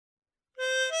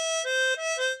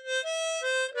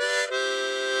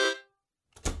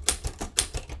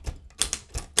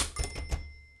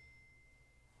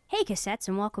Hey, cassettes,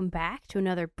 and welcome back to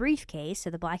another briefcase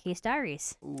of the Black Case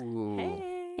Diaries. Ooh.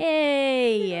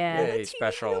 Hey! Yay,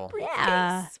 special.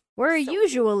 Yeah. We're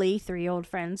usually three old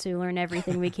friends who learn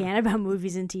everything we can about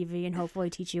movies and TV and hopefully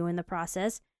teach you in the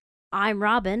process. I'm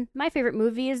Robin. My favorite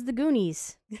movie is The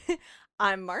Goonies.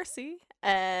 I'm Marcy,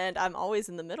 and I'm always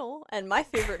in the middle, and my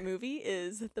favorite movie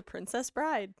is The Princess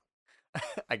Bride.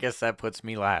 I guess that puts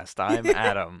me last. I'm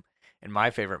Adam, and my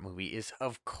favorite movie is,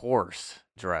 of course,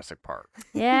 Jurassic Park.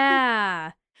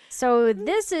 Yeah. So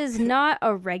this is not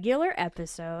a regular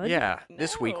episode. Yeah,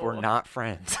 this week we're not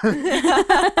friends.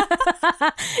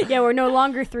 Yeah, we're no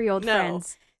longer three old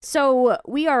friends. So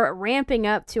we are ramping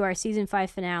up to our season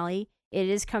 5 finale. It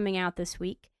is coming out this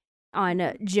week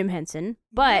on Jim Henson,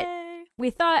 but we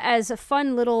thought as a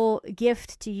fun little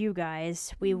gift to you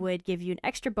guys, we would give you an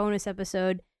extra bonus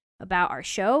episode about our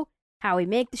show, how we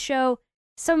make the show,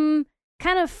 some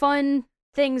kind of fun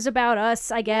things about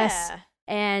us, I guess,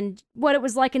 and what it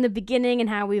was like in the beginning and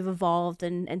how we've evolved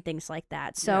and things like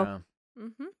that. So,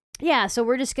 so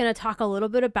we're just going to talk a little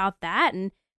bit about that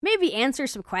and maybe answer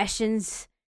some questions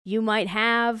you might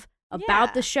have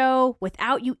about the show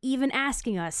without you even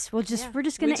asking us. We're just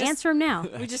going to answer them now.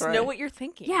 We just know what you're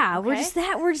thinking. Yeah, okay?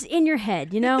 we're just in your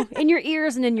head, you know, in your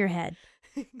ears and in your head.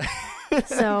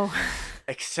 So,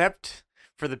 except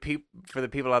for the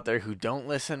people out there who don't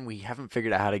listen, we haven't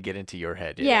figured out how to get into your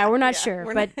head yet. Yeah, we're not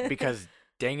sure, but because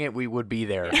dang it, we would be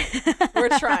there.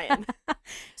 We're trying.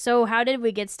 So how did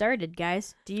we get started,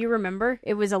 guys? Do you remember?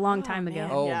 It was a long time ago.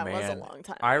 Oh, yeah, man. It was a long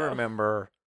time I ago. remember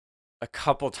a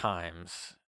couple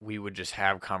times we would just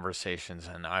have conversations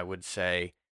and I would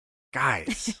say,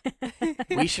 guys,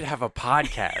 we should have a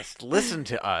podcast. Listen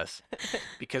to us.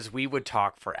 Because we would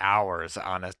talk for hours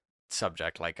on a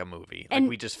subject like a movie. Like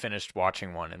we just finished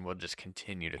watching one and we'll just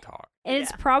continue to talk. And it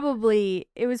was probably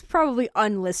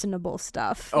unlistenable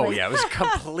stuff. Oh, yeah. It was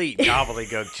complete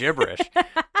gobbledygook gibberish.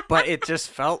 But it just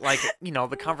felt like, you know,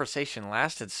 the conversation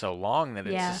lasted so long that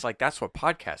it's just like, that's what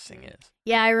podcasting is.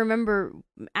 Yeah, I remember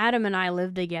Adam and I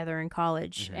lived together in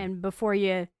college. And before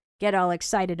you get all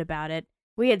excited about it,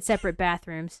 we had separate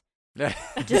bathrooms.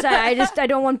 I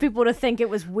don't want people to think it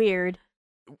was weird.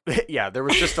 Yeah, there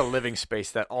was just a living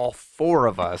space that all four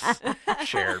of us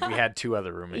shared. We had two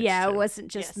other roommates. Yeah, too. It wasn't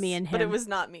just me and him. But it was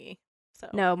not me. So.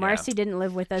 No, Marcy didn't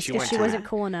live with us because she wasn't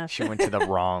cool enough. She went to the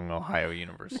wrong Ohio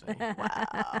university.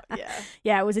 Wow, yeah.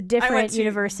 Yeah, it was a different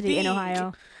university in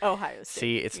Ohio. Ohio State.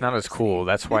 See, it's not as cool.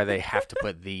 That's why they have to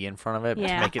put "the" in front of it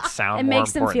to make it sound it more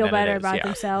makes them feel better about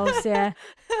themselves. Yeah.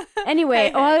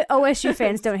 Anyway, OSU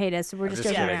fans don't hate us. We're just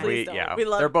joking around. We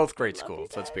love, they're both great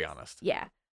schools. Let's be honest. Yeah.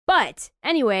 But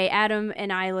anyway, Adam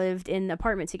and I lived in an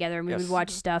apartment together, and we would watch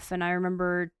stuff, and I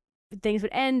remember things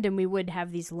would end, and we would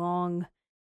have these long...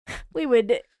 We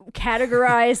would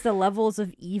categorize the levels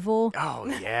of evil. Oh,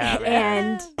 yeah.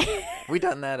 And... We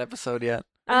done that episode yet?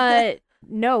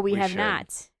 No, we have should.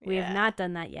 not. We have not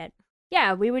done that yet.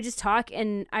 Yeah, we would just talk,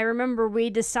 and I remember we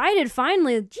decided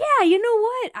finally, you know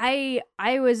what?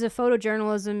 I was a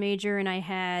photojournalism major, and I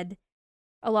had...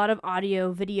 a lot of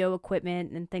audio, video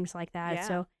equipment and things like that. Yeah.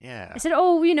 So I said,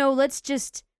 let's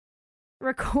just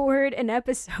record an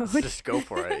episode. Let's just go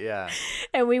for it, yeah.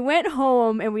 And we went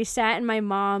home and we sat in my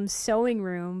mom's sewing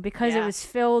room because it was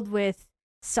filled with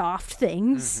soft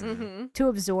things to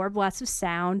absorb lots of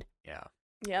sound. Yeah.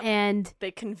 Yep. And they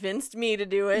convinced me to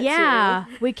do it. Yeah.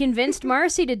 Too. We convinced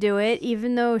Marcy to do it,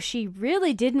 even though she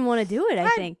really didn't want to do it, I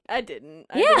think. I didn't.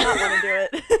 I did not want to do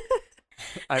it.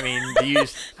 I mean,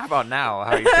 how about now?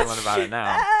 How are you feeling about it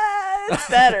now? It's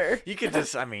better. You could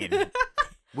just,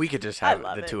 we could just have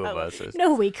the two of us.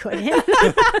 No, we couldn't.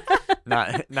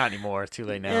 Not anymore. It's too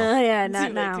late now. Yeah, not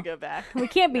too now. Late to go back. We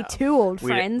can't be too old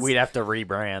friends. We'd have to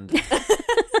rebrand.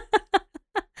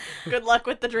 Good luck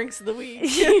with the drinks of the week.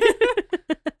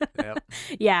 Yep.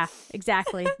 Yeah,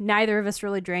 exactly. Neither of us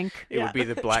really drink. It would be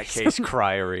the Black Case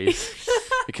Cryeries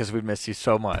because we miss you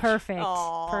so much. Perfect.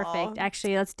 Aww. Perfect.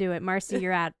 Actually, let's do it. Marcy,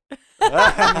 you're out. All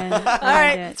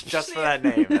right. Just for that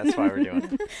name. That's why we're doing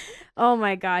it. Oh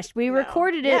my gosh. We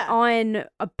recorded it on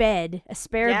a bed, a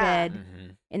spare bed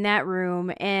in that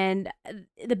room. And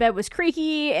the bed was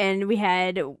creaky. And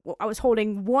I was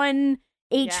holding one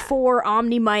H4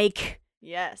 Omni mic.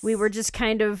 Yes. We were just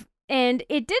kind of, and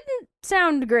it didn't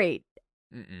sound great.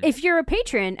 If you're a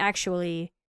patron,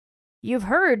 actually, you've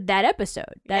heard that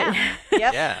episode.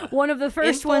 One of the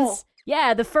first ones.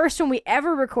 Yeah, the first one we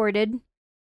ever recorded.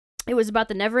 It was about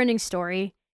the Neverending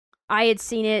Story. I had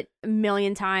seen it a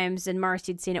million times, and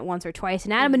Marcy had seen it once or twice,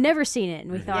 and Adam had never seen it.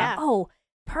 And we thought,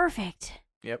 perfect.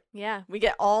 Yep. Yeah, we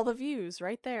get all the views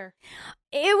right there.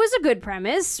 It was a good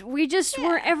premise. We just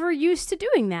weren't ever used to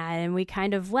doing that, and we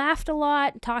kind of laughed a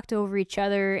lot, talked over each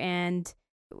other, and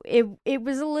it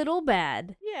was a little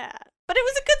bad. Yeah. But it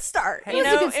was a good start. Hey, You it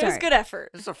was know, a good it was start. good effort.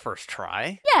 This is a first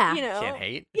try. Yeah. You know, Can't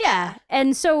hate. Yeah.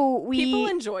 And so people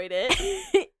enjoyed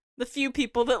it. The few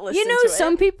people that listened to it.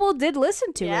 some people did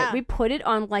listen to Yeah. it. We put it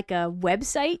on like a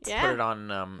website. Yeah. Put it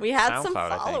on We had SoundCloud, some I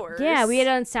think. followers. Yeah, we had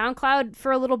it on SoundCloud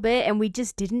for a little bit, and we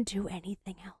just didn't do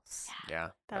anything else. Yeah.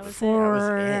 That was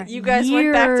For it. You guys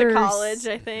went back to years. college,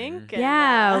 I think.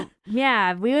 and,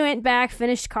 Yeah. We went back,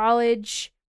 finished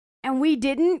college, and we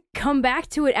didn't come back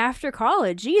to it after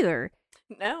college either.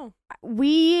 No.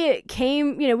 We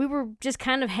came, we were just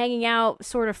kind of hanging out,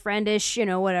 sort of friendish,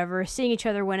 whatever, seeing each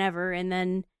other whenever, and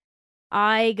then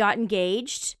I got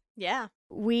engaged. Yeah.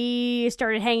 We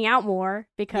started hanging out more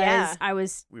because Yeah. I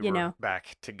was, We were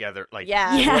back together, like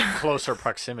Yeah. closer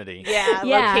proximity. Yeah,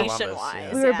 Yeah. location-wise.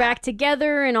 Columbus, we were back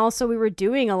together, and also we were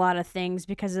doing a lot of things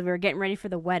because we were getting ready for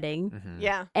the wedding. Mhm.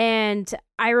 Yeah. And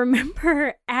I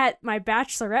remember at my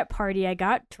bachelorette party, I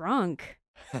got drunk.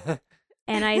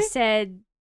 And I said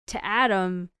to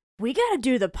Adam, we got to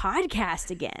do the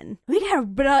podcast again. We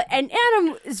got to, and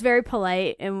Adam is very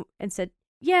polite and said,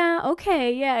 yeah,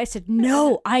 okay, yeah. I said,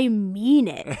 no, I mean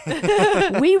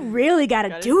it. We really got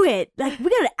to do it. Like, we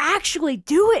got to actually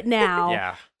do it now.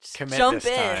 Yeah. Commit jump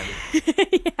this in.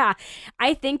 time. Yeah.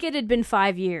 I think it had been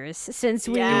 5 years since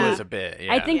we. Yeah. It was a bit.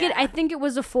 Yeah. I think it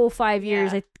was a full 5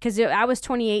 years Yeah. because I was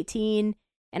 2018.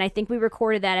 And I think we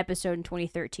recorded that episode in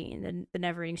 2013, the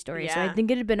Never Ending Story. So I Yeah. think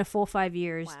it had been a full 5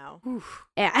 years. Wow.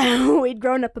 Yeah, we'd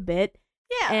grown up a bit.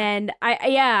 Yeah. And I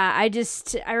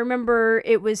remember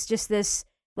it was just this,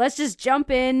 let's just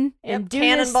jump in and do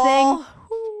this Cannonball. thing.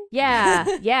 Yeah,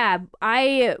 yeah.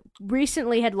 I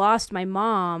recently had lost my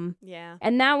mom, Yeah.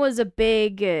 and that was a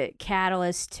big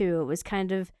catalyst too. It was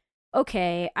kind of,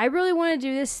 okay, I really want to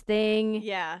do this thing,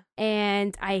 Yeah.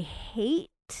 and I hate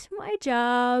my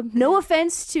job. No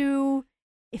offense to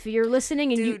if you're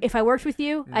listening and Dude. if I worked with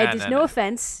you, no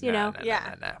offense, you know.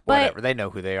 Yeah. Nah. But- Whatever. They know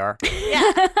who they are.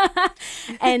 Yeah.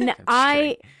 And That's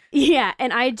I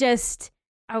just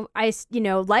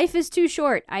life is too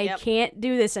short. I Yep. can't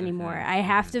do this anymore. Mhm, I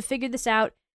have mhm. to figure this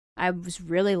out. I was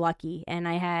really lucky, and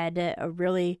I had a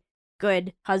really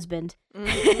good husband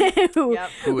Mhm. who, Yep.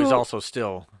 Who is also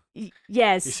still.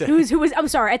 yes, You said- who was, I'm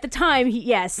sorry, at the time,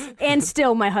 yes, and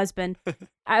still my husband.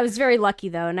 I was very lucky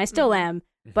though, and I still Mhm. am.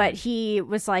 But he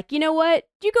was like, you know what?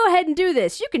 You go ahead and do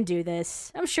this. You can do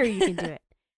this. I'm sure you can do it.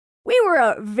 We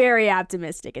were very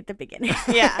optimistic at the beginning.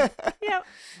 Yeah. Yep.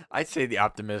 I'd say the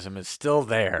optimism is still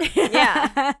there.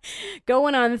 Yeah.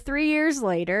 Going on 3 years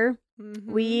later, Mhm.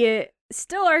 we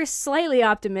still are slightly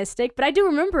optimistic, but I do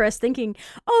remember us thinking,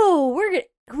 oh,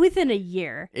 within a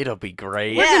year, It'll be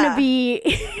great. we're Yeah. going to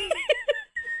be...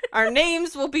 Our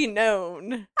names will be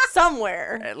known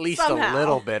somewhere. At least somehow. a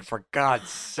little bit, for God's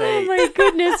Oh sake. my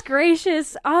goodness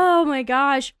gracious. Oh my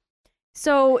gosh.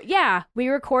 So, yeah, we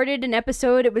recorded an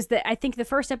episode. It was I think the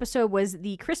first episode was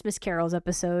the Christmas Carols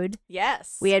episode.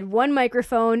 Yes. We had one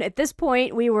microphone. At this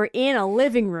point, we were in a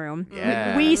living room.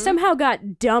 Yeah. We somehow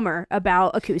got dumber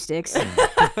about acoustics.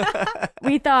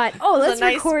 We thought, oh, It was a let's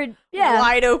nice record. Yeah.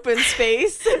 wide open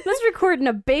space. Let's record in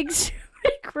a big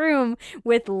room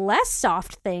with less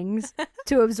soft things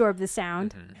to absorb the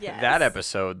sound. Mhm. Yes. That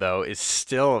episode, though, is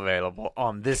still available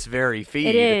on this very feed.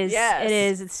 It is. Yes. It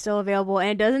is. It's still available, and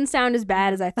it doesn't sound as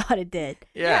bad as I thought it did.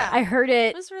 Yeah. I heard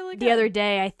It it was really good. the other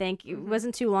day, I think. It Mhm.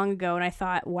 wasn't too long ago, and I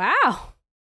thought, wow,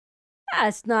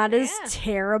 that's not as Yeah.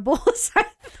 terrible as I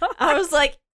thought. I was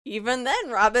like, even then,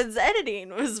 Robin's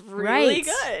editing was really Right,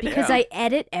 good. because Yeah. I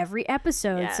edit every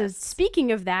episode. So Yes.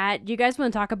 speaking of that, do you guys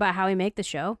want to talk about how we make the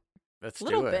show? Let's A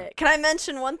little do it. bit. Can I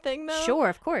mention one thing though? Sure,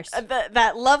 of course.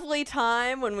 That lovely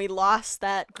time when we lost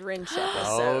that Grinch Oh,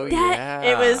 episode. That-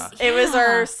 yeah. It was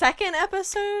our Yeah. second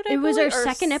episode. I It was our believe, or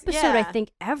second s- episode, I yeah. think,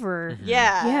 ever. Mhm.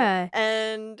 Yeah. Yeah.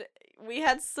 And we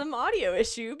had some audio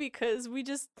issue because we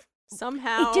just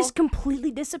somehow It just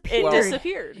completely disappeared. Well,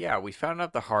 disappeared. Yeah, we found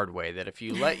out the hard way that if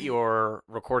you let your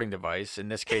recording device, in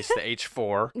this case the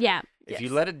H4, Yeah. if you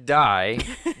Yes. let it die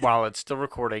while it's still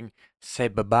recording, say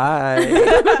bye-bye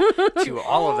to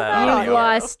all of that You've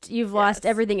audio. You've lost Yes.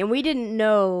 everything. And we didn't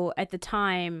know at the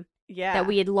time Yeah. that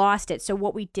we had lost it. So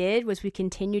what we did was we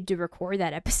continued to record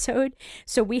that episode.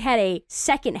 So we had a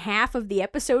second half of the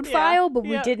episode Yeah, file, but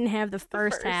we yeah. didn't have the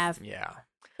first first. half. Yeah.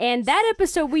 And that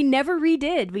episode we never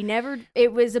redid.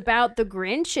 It was about the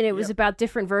Grinch, and it was Yep. about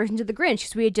different versions of the Grinch,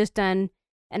 because we had just done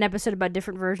an episode about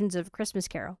different versions of Christmas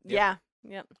Carol. Yeah.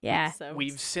 Yep. Yeah. So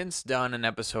We've since done an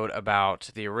episode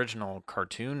about the original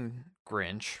cartoon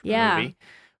Grinch Yeah. movie,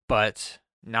 but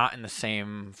not in the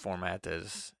same format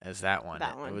as that one.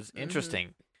 It was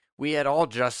interesting. We had all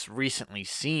just recently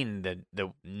seen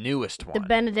the newest one, the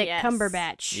Benedict Yes.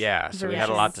 Cumberbatch. Yeah, so we had a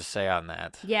version. lot to say on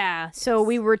that. Yeah, so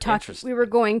we were talking. Interesting. We were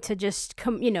going to just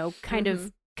kind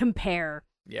of compare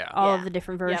Yeah. all of Yeah. the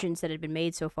different Yep. versions that had been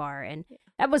made so far, and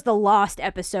that was the lost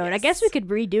episode. I guess we Yes. could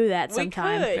redo that We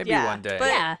sometime. could, Maybe yeah. one day. But,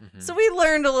 Yeah. Mhm. So we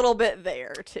learned a little bit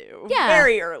there too. Yeah.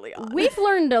 Very early on. We've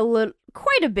learned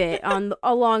quite a bit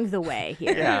along the way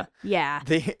here. Yeah. Yeah.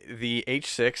 The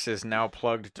H6 is now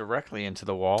plugged directly into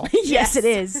the wall, Yes, it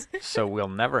is. so we'll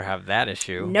never have that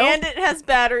issue. Nope. And it has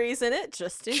batteries in it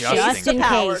just in Just case in the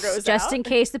power case. goes Just out. in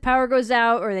case the power goes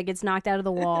out or it gets knocked out of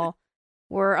the wall.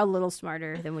 We're a little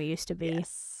smarter than we used to be.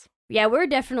 Yes. Yeah, we're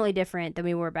definitely different than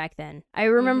we were back then. I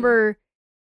remember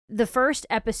the first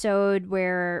episode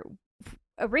where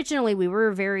originally we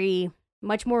were very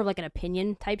much more like an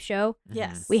opinion type show. Mhm.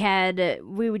 Yes.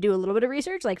 We would do a little bit of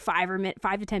research, like 5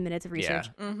 to 10 minutes of research.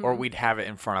 Mhm. Or we'd have it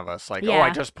in front of us, like, Yeah. oh, I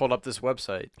just pulled up this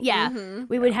website. Yeah. Mhm.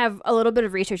 We would have a little bit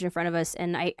of research in front of us,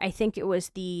 and I think it was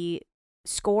the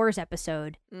scores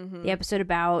episode, Mhm. the episode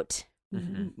about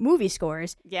Mhm. movie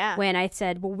scores, Yeah. when I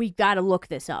said, well, we got to look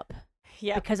this up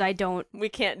Yeah. because I don't We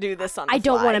can't do this on the I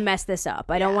don't want fly. to mess this up.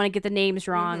 I don't Yeah. want to get the names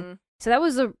wrong. Mhm. So that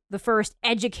was the first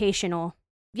educational.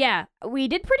 Yeah, we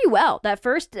did pretty well. That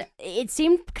first, it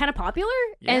seemed kind of popular.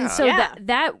 Yeah. And so Yeah.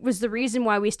 that was the reason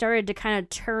why we started to kind of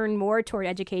turn more toward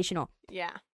educational.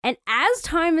 Yeah. And as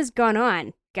time has gone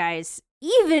on, guys,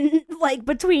 even like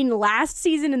between last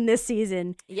season and this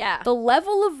season, Yeah. the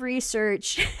level of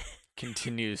research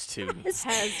Continues to has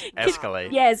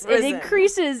escalate. yes, it Risen.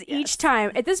 increases Yes. each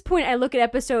time. At this point, I look at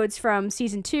episodes from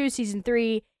season 2, season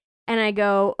 3, and I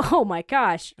go, "Oh my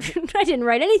gosh, I didn't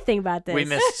write anything about this." We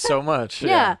missed so much.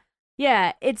 Yeah.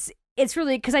 It's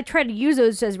really because I try to use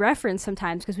those as reference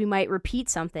sometimes because we might repeat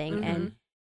something, Mhm. and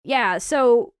yeah.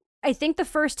 So I think the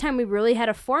first time we really had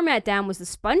a format down was the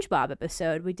SpongeBob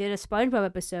episode. We did a SpongeBob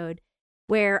episode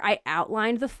where I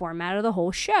outlined the format of the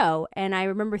whole show, and I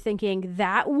remember thinking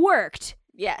that worked.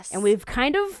 Yes. And we've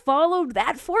kind of followed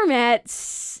that format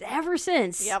ever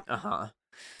since. Yep. Uh-huh.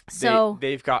 So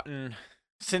they've gotten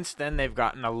since then they've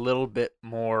gotten a little bit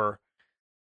more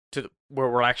where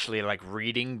we're actually like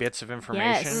reading bits of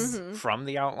information Yes. Mhm. from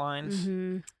the outlines,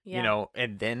 mhm. Yeah. you know,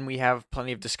 and then we have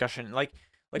plenty of discussion. Like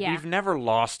Yeah. we've never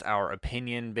lost our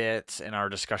opinion bits and our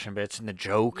discussion bits and the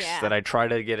jokes Yeah. that I try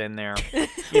to get in there.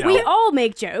 You know, we all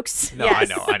make jokes. no,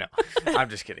 Yes. I know. I'm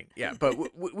just kidding. Yeah, but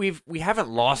we haven't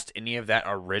lost any of that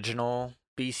original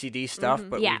BCD stuff, Mhm.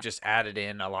 but Yeah. we've just added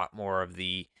in a lot more of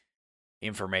the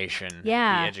information,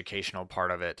 Yeah. the educational part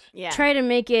of it. Yeah. Try to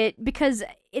make it because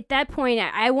at that point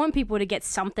I want people to get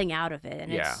something out of it,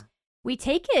 and Yeah. we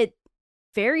take it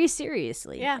very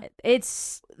seriously. Yeah.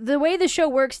 It's the way the show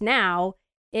works now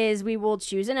is we will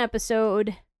choose an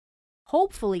episode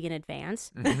hopefully in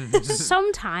advance.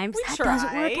 Sometimes We that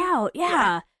doesn't work try. out. Yeah.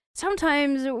 Yeah.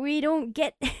 Sometimes we don't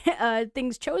get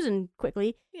things chosen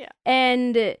quickly. Yeah.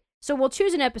 And so we'll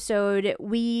choose an episode.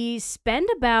 We spend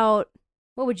about,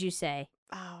 what would you say?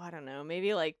 Oh, I don't know.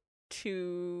 Maybe like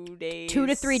 2 days. 2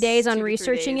 to 3 days on 2 to 3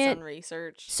 researching days it? On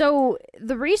research. So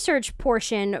the research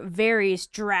portion varies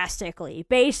drastically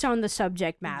based on the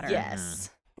subject matter.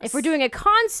 Yes. If we're doing a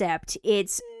concept,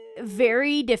 it's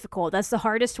very difficult. That's the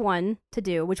hardest one to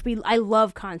do, which I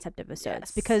love concept episodes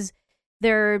Yes. because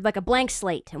they're like a blank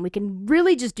slate and we can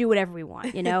really just do whatever we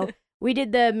want, you know? We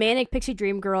did the Manic Pixie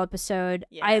Dream Girl episode.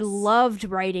 I Yes. loved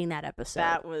writing that episode.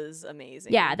 That was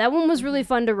amazing. Yeah, that one was really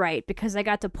fun to write because I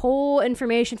got to pull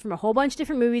information from a whole bunch of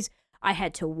different movies. I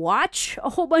had to watch a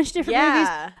whole bunch of different movies.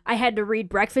 Yeah. I had to read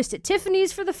Breakfast at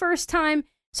Tiffany's for the first time.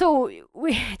 So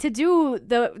to do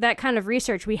that kind of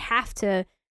research, we have to,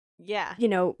 Yeah.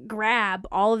 grab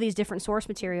all of these different source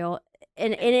material.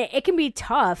 And it can be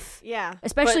tough, Yeah.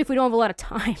 especially But if we don't have a lot of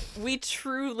time.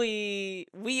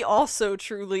 we also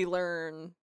truly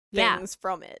learn Yeah. things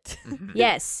from it. Mhm.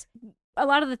 Yes. A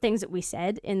lot of the things that we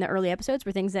said in the early episodes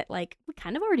were things that, like, we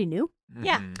kind of already knew.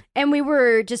 Yeah. Mhm. And we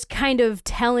were just kind of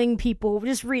telling people,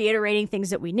 just reiterating things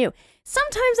that we knew.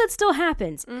 Sometimes that still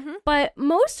happens. Mm-hmm. But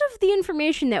most of the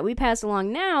information that we pass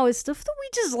along now is stuff that we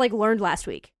just, like, learned last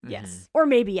week. Yes. Or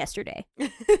maybe yesterday,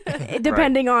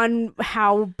 depending on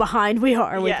how behind we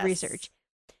are with Yes. research.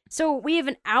 So we have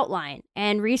an outline,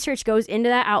 and research goes into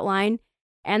that outline,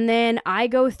 and then I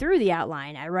go through the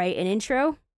outline. I write an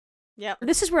intro, Yep.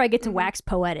 This is where I get to wax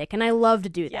poetic, and I love to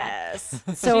do that. Yes.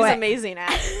 So She's amazing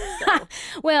at it. So.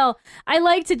 Well, I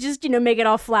like to just, make it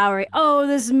all flowery. Oh,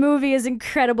 this movie is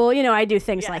incredible. I do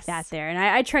things like that there. And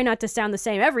I try not to sound the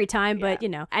same every time, but,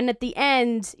 and at the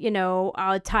end,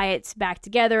 I'll tie it back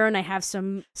together and I have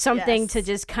something to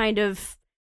just kind of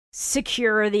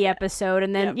secure the episode.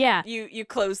 And then, You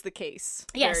close the case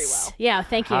yes. very well. Yeah,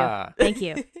 thank you. Thank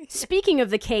you. Speaking of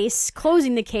the case,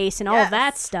 closing the case and all of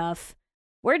that stuff,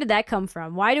 where did that come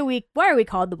from? Why are we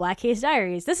called the Black Case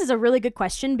Diaries? This is a really good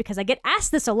question because I get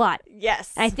asked this a lot.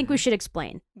 Yes. And I think we should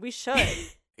explain. We should.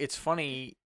 It's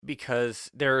funny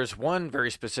because there's one very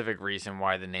specific reason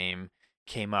why the name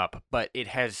came up, but it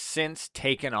has since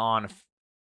taken on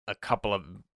a couple of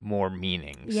more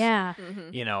meanings. Yeah.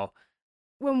 Mm-hmm.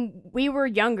 When we were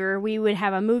younger, we would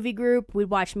have a movie group, we'd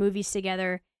watch movies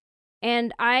together,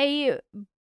 and I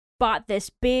bought this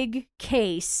big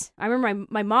case. I remember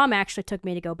my mom actually took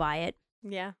me to go buy it.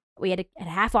 Yeah. We had a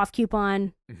half off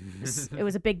coupon. It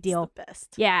was a big deal. It's the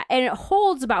best. Yeah, and it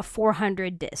holds about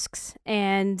 400 discs.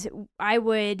 And I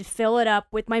would fill it up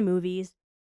with my movies,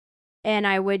 and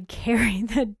I would carry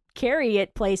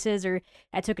it places, or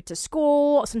I took it to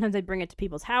school. Sometimes I'd bring it to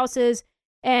people's houses.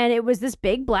 And it was this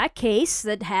big black case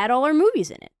that had all our movies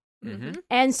in it. Mm-hmm.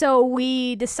 And so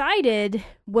we decided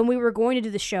when we were going to do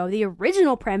the show, the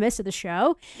original premise of the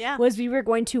show was we were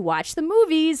going to watch the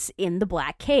movies in the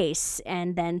black case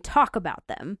and then talk about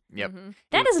them. Yep. Mm-hmm.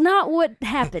 That is not what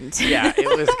happened. Yeah,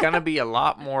 it was going to be a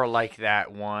lot more like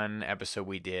that one episode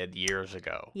we did years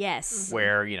ago. Yes.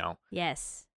 Where,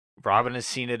 Yes. Robin has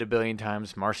seen it a billion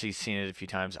times, Marcy's seen it a few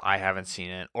times, I haven't seen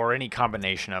it, or any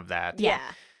combination of that.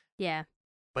 Yeah.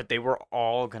 But they were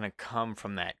all going to come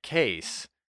from that case.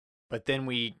 But then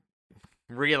we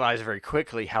realized very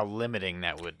quickly how limiting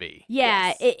that would be.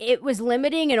 Yeah, it was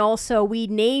limiting, and also we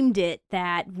named it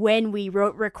that when we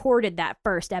recorded that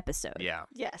first episode. Yeah.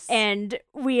 Yes. And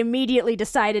we immediately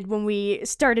decided when we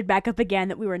started back up again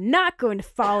that we were not going to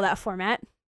follow that format.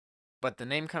 But the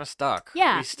name kind of stuck.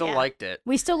 Yeah. We still liked it.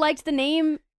 We still liked the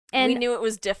name. And we knew it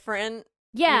was different.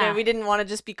 Yeah. We didn't want to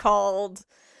just be called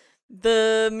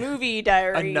the movie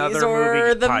diaries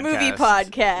Another the movie movie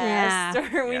podcast.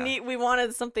 podcast. Or Yeah. we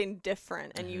wanted something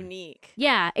different and unique.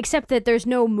 Yeah, except that there's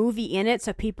no movie in it,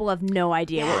 so people have no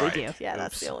idea what we do. Yeah,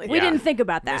 that's the only We thing. didn't think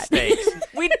about that. Mistakes.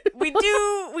 we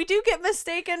do get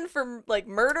mistaken for like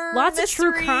murder, Lots of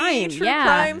true mystery, crime, true yeah.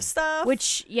 crime stuff.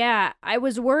 Which, I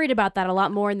was worried about that a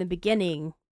lot more in the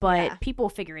beginning, but people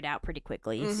figure it out pretty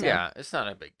quickly. Mhm. So. Yeah, it's not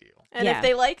a big deal. and Yeah. if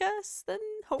they like us, then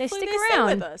They hopefully stick stay around.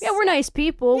 with us. Yeah, we're nice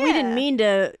people. We didn't Yeah. mean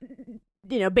to,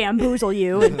 bamboozle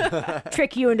you and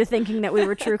trick you into thinking that we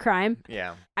were true crime.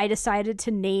 Yeah. I decided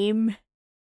to name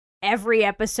every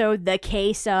episode The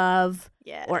Case of,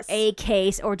 Yes. or A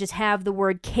Case, or just have the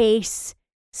word case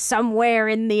somewhere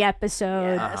in the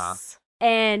episode. Yes. Uh-huh.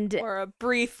 And Or a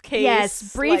briefcase.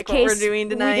 yes, briefcase. Like what we're doing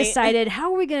tonight. We decided,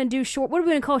 how are we going to do short? What are we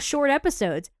going to call short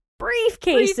episodes?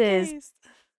 Briefcases. Briefcase.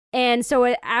 And so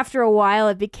after a while,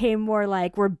 it became more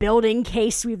like we're building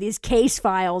with these case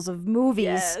files of movies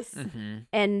Yes. Mm-hmm.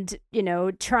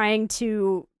 and, trying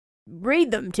to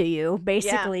read them to you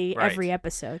basically Right. every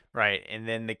episode. Right. And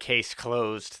then the case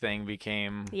closed thing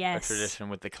became Yes. a tradition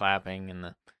with the clapping and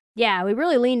the. Yeah, we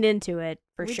really leaned into it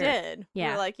for we sure. did. Yeah.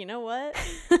 We were like, you know what?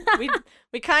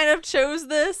 we kind of chose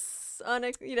this on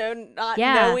not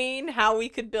Yeah. knowing how we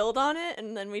could build on it,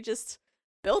 and then we just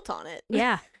built on it.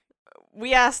 Yeah.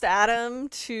 We asked Adam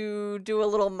to do a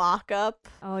little mock-up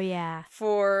Oh, yeah.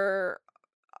 for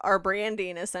our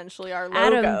branding, essentially, our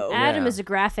logo. Adam Yeah. is a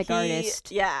graphic He-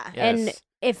 artist. Yeah. And Yes.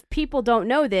 if people don't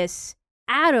know this,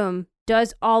 Adam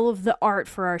does all of the art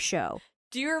for our show.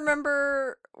 Do you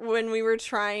remember when we were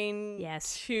trying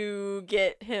Yes. to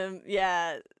get him,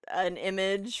 an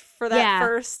image for that Yeah.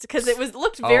 first? Because it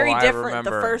looked very Oh, I different,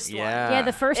 the remember. first one. Yeah,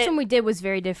 the first It- one we did was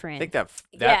very I different. think that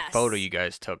Yes. photo you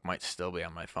guys took might still be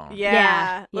on my phone. Yeah.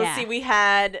 Yeah, Let's yeah. see. We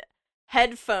had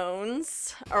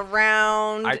headphones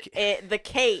around the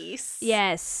case.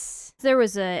 Yes. There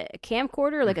was a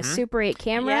camcorder, like a Mhm. Super 8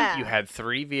 camera. Yeah. You had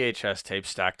 3 VHS tapes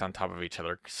stacked on top of each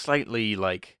other, slightly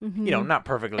Mhm. not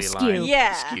perfectly Askew. aligned.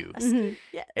 Yeah. Askew. Mhm.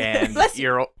 Yeah. And Bless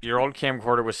you. your old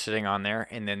camcorder was sitting on there,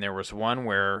 and then there was one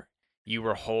where you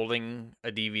were holding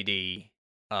a DVD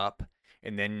up,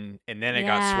 and then it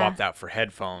got Yeah. swapped out for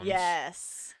headphones.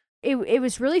 Yes. It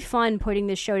was really fun putting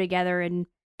this show together, and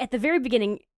at the very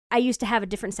beginning, I used to have a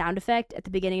different sound effect at the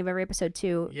beginning of every episode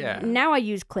too. Yeah. Now I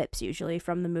use clips usually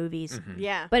from the movies. Mhm.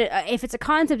 Yeah. But if it's a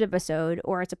concept episode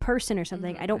or it's a person or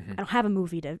something, I don't have a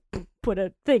movie to put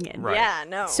a thing in. Right. Yeah.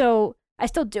 No. So I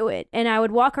still do it. And I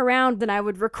would walk around and I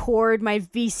would record my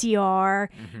VCR.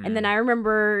 And then I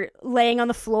remember laying on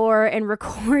the floor and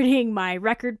recording my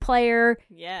record player,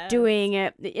 doing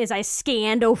it as I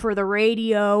scanned over the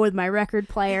radio with my record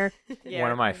player.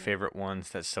 One of my favorite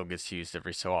ones that still gets used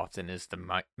every so often is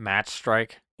the match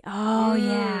strike. Oh,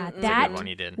 yeah. That's That a good one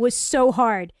you did. was so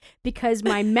hard because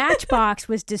my matchbox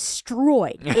was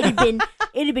destroyed.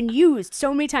 It had been used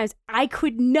so many times. I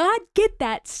could not get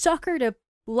that sucker to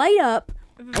light up.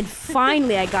 And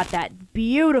finally, I got that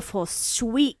beautiful,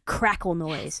 sweet crackle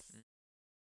noise.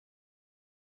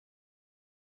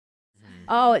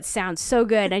 Oh, it sounds so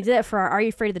good. I did that for our Are You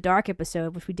Afraid of the Dark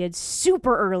episode, which we did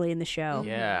super early in the show.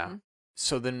 Yeah.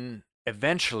 So then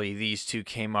eventually these two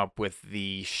came up with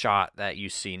the shot that you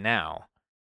see now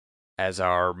as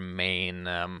our main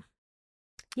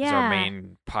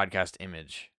podcast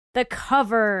image. The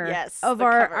cover of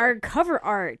our cover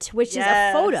art, which is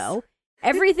a photo.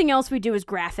 Everything else we do is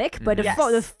graphic, but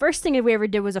the first thing we ever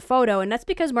did was a photo, and that's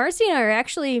because Marcy and I are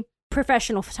actually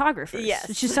professional photographers,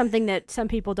 which is something that some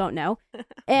people don't know.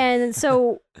 And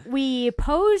so we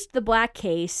posed the black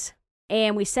case,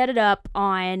 and we set it up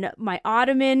on my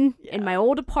ottoman in my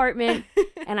old apartment,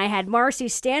 and I had Marcy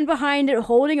stand behind it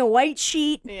holding a white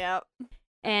sheet. Yep.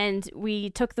 And we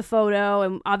took the photo,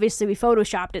 and obviously we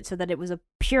photoshopped it so that it was a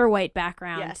pure white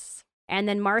background. Yes. And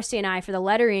then Marcy and I, for the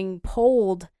lettering,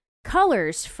 pulled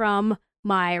colors from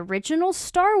my original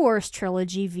Star Wars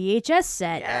trilogy VHS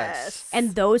set. Yes.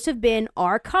 And those have been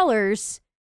our colors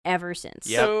ever since.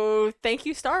 Yep. So thank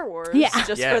you, Star Wars, for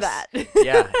that.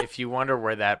 Yeah, if you wonder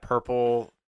where that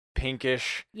purple,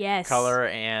 pinkish color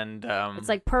and... it's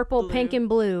like purple, pink, and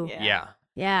blue.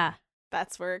 Yeah.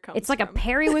 That's where it comes It's like from. a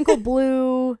periwinkle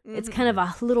blue. It's kind of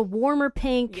a little warmer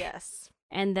pink. Yes.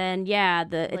 And then,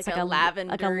 it's like a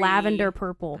lavender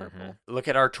purple. Look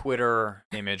at our Twitter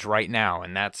image right now,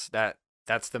 and that's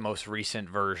the most recent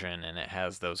version, and it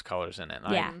has those colors in it.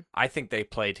 I think they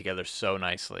play together so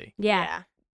nicely. Yeah.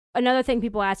 Another thing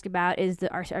people ask about is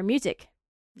our music.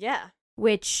 Yeah.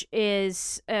 Which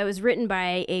is was written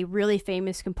by a really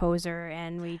famous composer,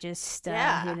 and we just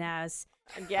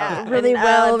really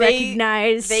well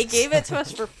recognized. They gave it to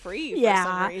us for free for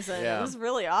some reason. It was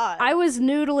really odd. I was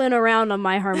noodling around on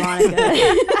my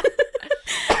harmonica,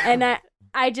 and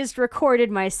I just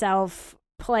recorded myself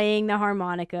playing the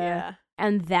harmonica.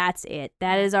 And that's it.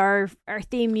 That is our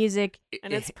theme music.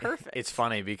 And it's perfect. It's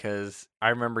funny because I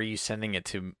remember you sending it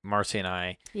to Marcy and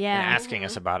I and asking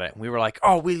us about it. And we were like,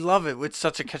 oh, we love it. It's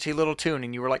such a catchy little tune.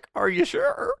 And you were like, are you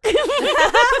sure?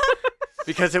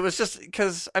 Because it was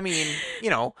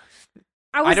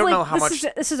I don't know how much.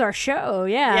 This is our show,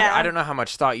 yeah. I don't know how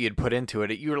much thought you had put into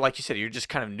it. You were like you said, you're just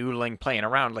kind of noodling, playing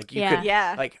around. Like you could,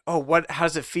 like, oh, how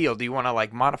does it feel? Do you want to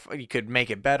like modify? You could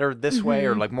make it better this way,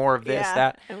 or like more of this,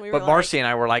 that. But Marcy and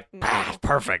I were like,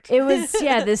 perfect. It was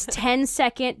this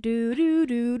 10-second do do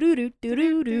do do do do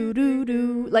do do do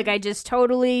do. Like I just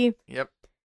totally. Yep.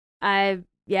 I've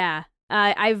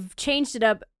changed it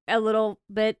up a little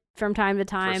bit from time to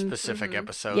time for specific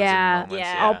episodes. Yeah. And moments,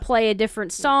 I'll play a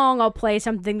different song. I'll play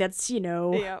something that's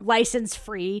license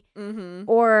free,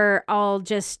 or I'll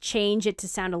just change it to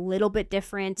sound a little bit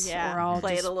different. Yeah, or I'll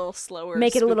play it a little slower,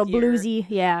 make it a little spookier. bluesy.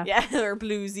 Yeah, or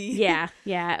bluesy.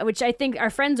 yeah. Which I think our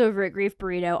friends over at Grief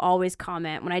Burrito always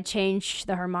comment when I change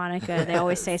the harmonica. They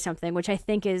always say something, which I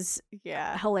think is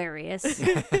hilarious.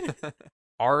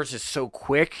 Ours is so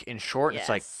quick and short. It's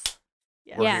like.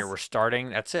 We're here. We're starting.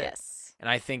 That's it. Yes. And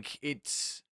I think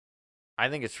it's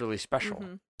really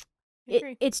special.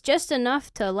 It's just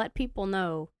enough to let people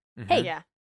know, hey,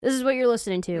 this is what you're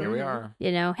listening to. Here we are.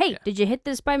 You know, hey, did you hit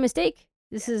this by mistake?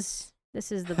 This is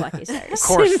the Black Case Diaries. Of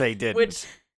course they did. Which,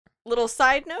 little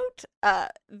side note,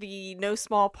 the No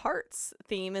Small Parts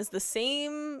theme is the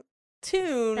same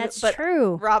tune. That's but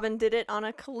true. Robin did it on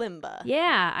a kalimba.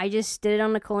 Yeah, I just did it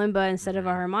on a kalimba instead of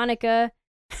a harmonica.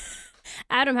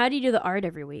 Adam, how do you do the art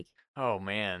every week? Oh,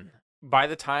 man. By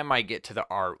the time I get to the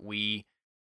art, we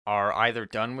are either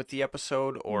done with the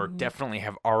episode or definitely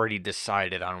have already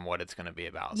decided on what it's going to be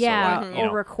about. Yeah, so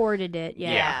or recorded it.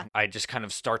 Yeah. I just kind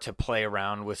of start to play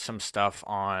around with some stuff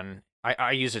on...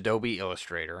 I use Adobe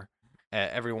Illustrator.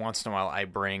 Every once in a while, I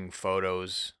bring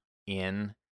photos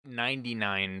in.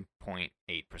 99.8%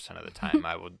 of the time,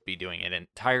 I will be doing it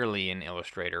entirely in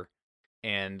Illustrator.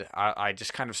 And I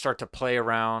just kind of start to play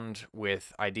around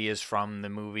with ideas from the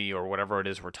movie or whatever it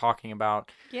is we're talking about.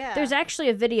 Yeah. There's actually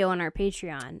a video on our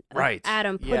Patreon of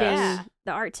Adam putting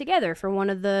the art together for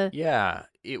one of the... Yeah,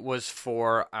 it was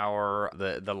for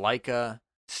the Leica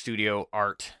studio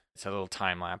art. It's a little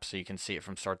time lapse so you can see it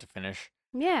from start to finish.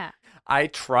 Yeah. I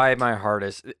try my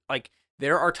hardest. Like,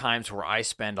 there are times where I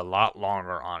spend a lot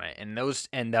longer on it, and those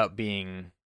end up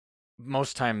being,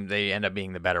 most time they end up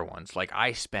being the better ones. Like,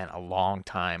 I spent a long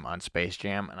time on Space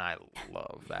Jam, and I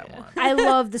love that one. I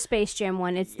love the Space Jam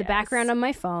one. It's the Yes. background on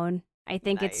my phone. I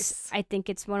think Nice.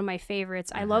 it's one of my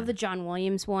favorites. I love the John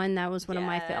Williams one. That was one of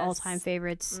my all-time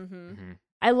favorites. Mm-hmm.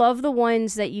 I love the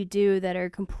ones that you do that are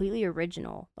completely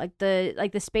original. Like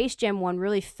the Space Jam one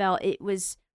really felt it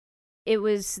was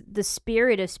the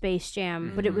spirit of Space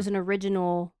Jam, but it was an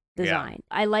original design.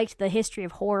 I liked the history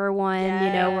of horror one,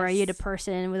 where you had a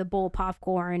person with a bowl of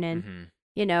popcorn and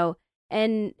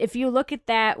and if you look at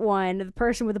that one, the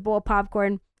person with a bowl of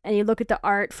popcorn, and you look at the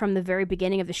art from the very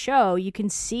beginning of the show, you can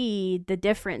see the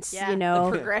difference, the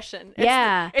progression.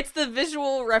 It's the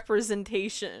visual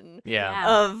representation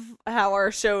of how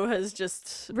our show has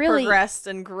just really progressed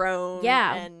and grown.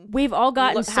 Yeah, and we've all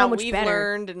gotten so much better. How we've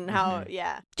learned and how,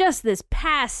 Just this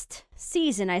past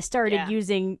season, I started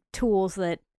using tools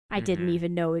that I didn't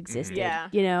even know existed.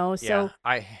 So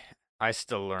I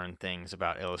still learn things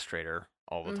about Illustrator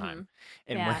all the time.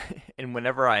 And and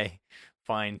whenever I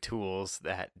find tools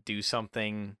that do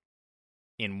something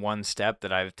in one step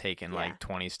that I've taken like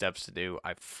 20 steps to do,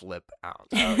 I flip out.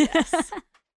 Oh, yes.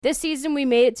 This season we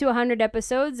made it to 100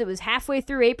 episodes. It was halfway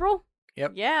through April.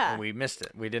 Yep. Yeah. And we missed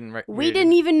it. We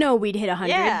didn't even know we'd hit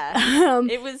 100. Yeah.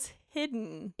 It was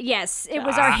hidden. Yes, it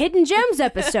was our Hidden Gems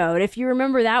episode. If you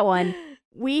remember that one,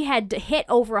 we had to hit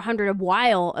over 100 a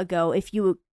while ago if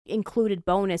you included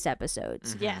bonus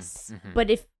episodes. Yes.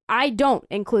 But if I don't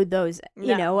include those,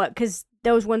 because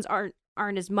those ones aren't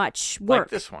as much work. Like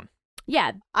this one.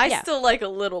 Yeah. I still like a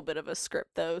little bit of a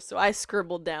script though, so I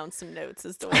scribbled down some notes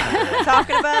as to what I'm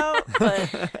talking about.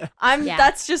 But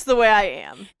that's just the way I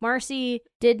am. Marcy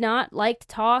did not like to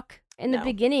talk in the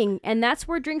beginning, and that's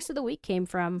where Drinks of the Week came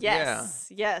from.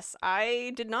 Yes.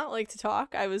 I did not like to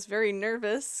talk. I was very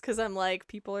nervous because I'm like,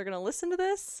 people are going to listen to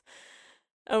this.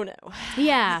 Oh no.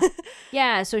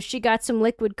 Yeah, so she got some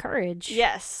liquid courage.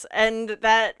 Yes, and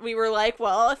that we were like,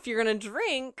 well, if you're going to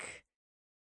drink,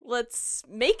 let's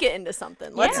make it into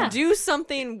something. Let's do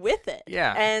something with it.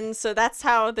 Yeah. And so that's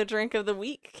how the drink of the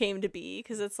week came to be,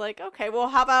 because it's like, okay, well,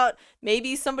 how about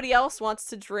maybe somebody else wants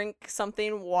to drink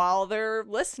something while they're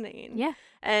listening. Yeah.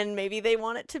 And maybe they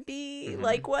want it to be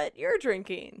like what you're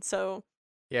drinking. So.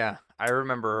 Yeah, I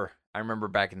remember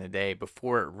back in the day,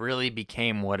 before it really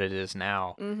became what it is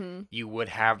now, you would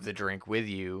have the drink with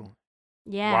you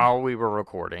while we were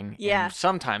recording. Yeah. And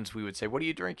sometimes we would say, what are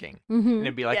you drinking? And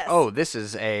it'd be like, oh, this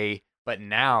is but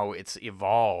now it's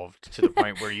evolved to the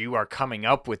point where you are coming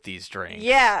up with these drinks.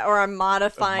 Yeah, or I'm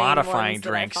modifying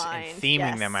drinks and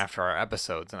theming them after our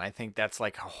episodes. And I think that's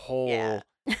like a whole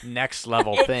next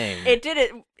level thing. It did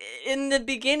it. In the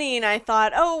beginning, I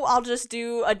thought, oh, I'll just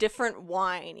do a different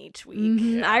wine each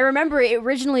week. I remember it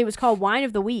originally was called Wine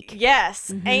of the Week.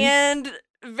 Yes, and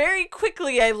very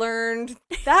quickly I learned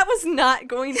that was not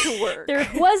going to work. There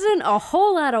wasn't a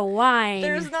whole lot of wine.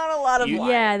 There's not a lot of wine.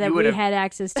 Yeah, that we had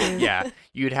access to. Yeah,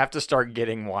 you'd have to start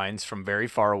getting wines from very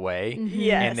far away.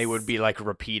 Yes. And they would be like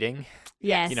repeating.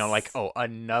 Yes. Like, oh,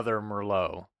 another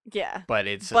Merlot. Yeah. But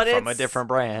it's from a different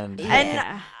brand.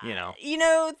 And, you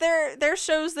there are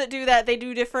shows that do that. They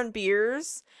do different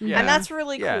beers. Yeah. And that's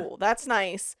really cool. That's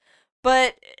nice.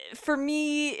 But for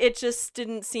me, it just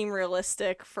didn't seem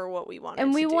realistic for what we wanted to do.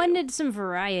 And we wanted some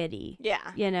variety. Yeah.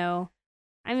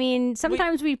 I mean,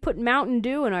 sometimes we put Mountain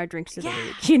Dew in our drinks of the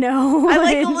week, I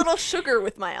like a little sugar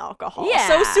with my alcohol. Yeah.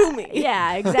 So sue me.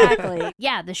 Yeah, exactly.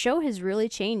 Yeah, the show has really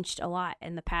changed a lot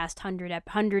in the past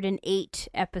 108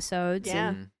 episodes. Yeah.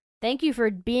 And thank you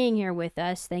for being here with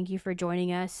us. Thank you for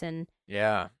joining us. And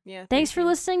yeah. Thanks for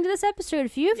listening to this episode.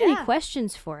 If you have any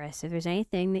questions for us, if there's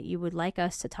anything that you would like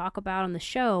us to talk about on the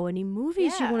show, any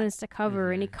movies you want us to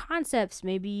cover, any concepts,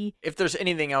 maybe. If there's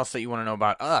anything else that you want to know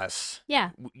about us,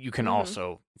 you can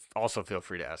also feel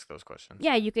free to ask those questions.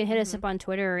 Yeah, you can hit us up on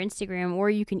Twitter or Instagram, or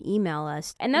you can email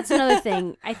us. And that's another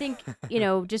thing. I think,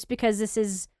 just because this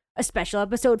is a special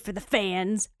episode for the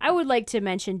fans, I would like to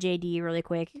mention JD really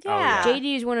quick. Yeah.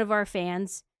 JD is one of our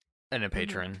fans. And a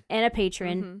patron.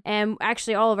 And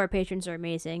actually, all of our patrons are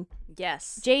amazing.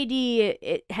 Yes.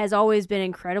 JD has always been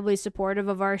incredibly supportive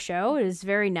of our show. It is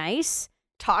very nice.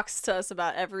 Talks to us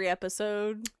about every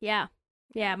episode. Yeah.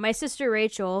 Yeah. My sister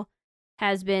Rachel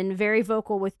has been very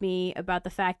vocal with me about the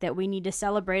fact that we need to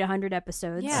celebrate 100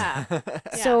 episodes. Yeah.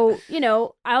 So,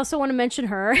 I also want to mention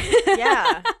her.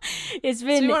 Yeah. It's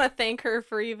been. So we want to thank her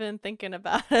for even thinking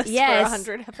about us for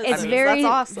 100 episodes. It's very, that's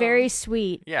awesome. very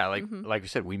sweet. Yeah, like you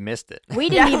said, we missed it. We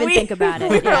didn't even think about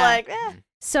it. We were like,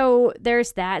 So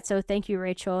there's that. So thank you,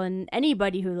 Rachel, and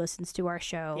anybody who listens to our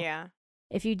show. Yeah.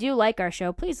 if you do like our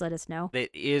show, please let us know.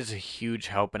 It is a huge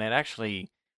help, and it actually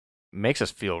makes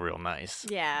us feel real nice.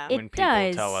 Yeah. When It people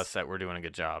does. tell us that we're doing a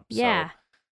good job. Yeah. So,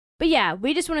 But yeah,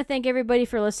 we just want to thank everybody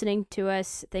for listening to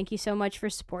us. Thank you so much for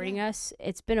supporting us.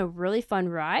 It's been a really fun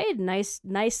ride. Nice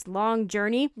long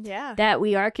journey Yeah. that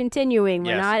we are continuing.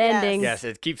 We're Yes. not Yes. ending. yes,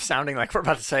 it keeps sounding like we're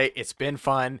about to say, it's been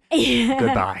fun.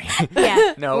 Goodbye. Goodbye.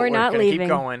 Yeah, No, we're not gonna leaving. keep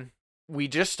going. We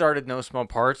just started No Small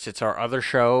Parts. It's our other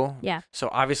show. Yeah. So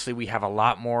obviously we have a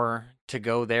lot more to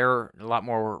go there, a lot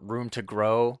more room to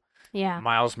grow. Yeah.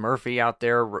 Miles Murphy out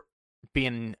there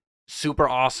being super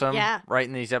awesome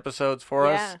writing these episodes for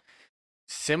us.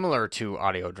 Similar to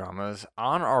audio dramas,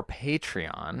 on our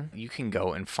Patreon, you can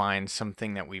go and find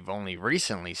something that we've only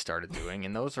recently started doing,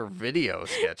 and those are video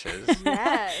sketches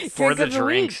Yes. for Drink the of the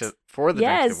drinks week. for the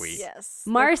drink of the Yes. week. Yes.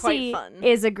 Marcy They're quite fun.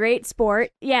 is a great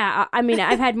sport. Yeah, I mean,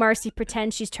 I've had Marcy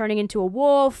pretend she's turning into a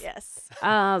wolf. Yes.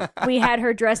 We had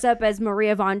her dress up as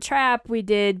Maria Von Trapp. We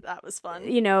did, That was fun.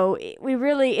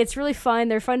 it's really fun.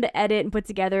 They're fun to edit and put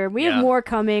together. We have Yeah. more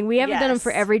coming. We haven't done them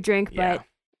for Yes. every drink, Yeah. but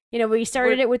we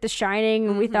started it with The Shining,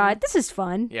 and we thought, this is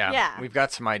fun. Yeah. Yeah. We've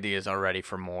got some ideas already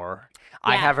for more.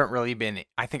 I Yeah. haven't really been,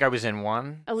 I think I was in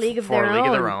one. A League of for Their a League of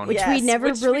Own, Their Own. which we Yes, never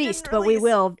which we released, didn't but we release.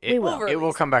 will. It We will. will. It will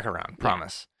Release. come back around,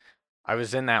 promise. I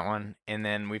was in that one, and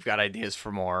then we've got ideas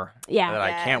for more Yeah. that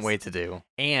I can't Yes. wait to do.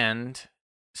 And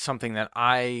something that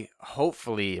I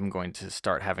hopefully am going to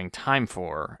start having time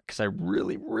for, because I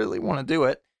really, really want to do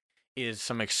it, is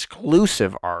some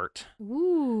exclusive art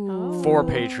Ooh. for Oh.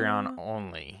 Patreon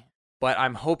only. But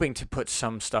I'm hoping to put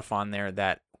some stuff on there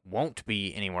that won't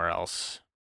be anywhere else.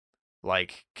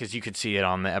 Like, because you could see it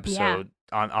on the episode,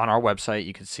 on our website,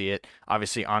 you could see it,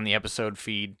 obviously on the episode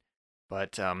feed.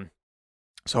 But, so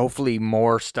hopefully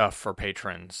more stuff for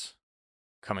patrons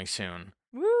coming soon.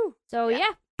 Woo. So, Yeah.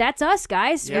 yeah, that's us,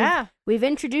 guys. Yeah. We've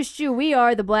introduced you. We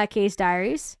are the Black Case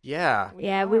Diaries. Yeah.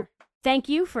 We thank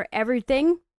you for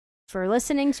everything, for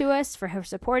listening to us, for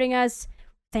supporting us.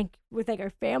 We thank our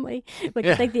family.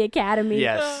 Thank the Academy.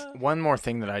 Yes. One more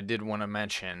thing that I did want to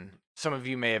mention. Some of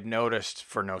you may have noticed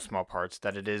for No Small Parts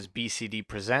that it is BCD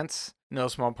Presents No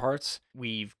Small Parts.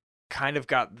 We've kind of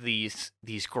got these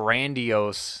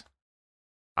grandiose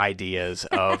ideas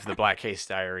of the Black Case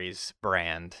Diaries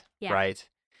brand, right?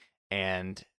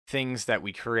 And things that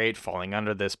we create falling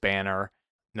under this banner.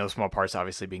 No Small Parts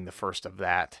obviously being the first of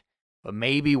that. But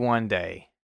maybe one day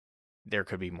there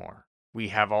could be more. We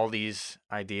have all these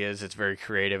ideas. It's very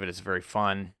creative and it's very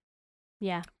fun.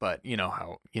 Yeah. But you know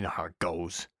how it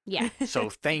goes. Yeah. So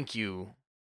thank you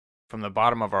from the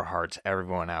bottom of our hearts,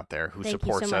 everyone out there who Thank you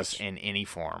supports so us much. in any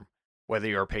form. Whether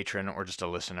you're a patron or just a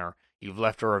listener, you've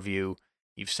left a review,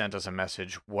 you've sent us a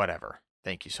message, whatever.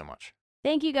 Thank you so much.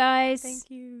 Thank you, guys. Thank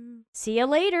you. See you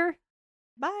later.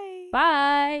 Bye.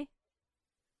 Bye.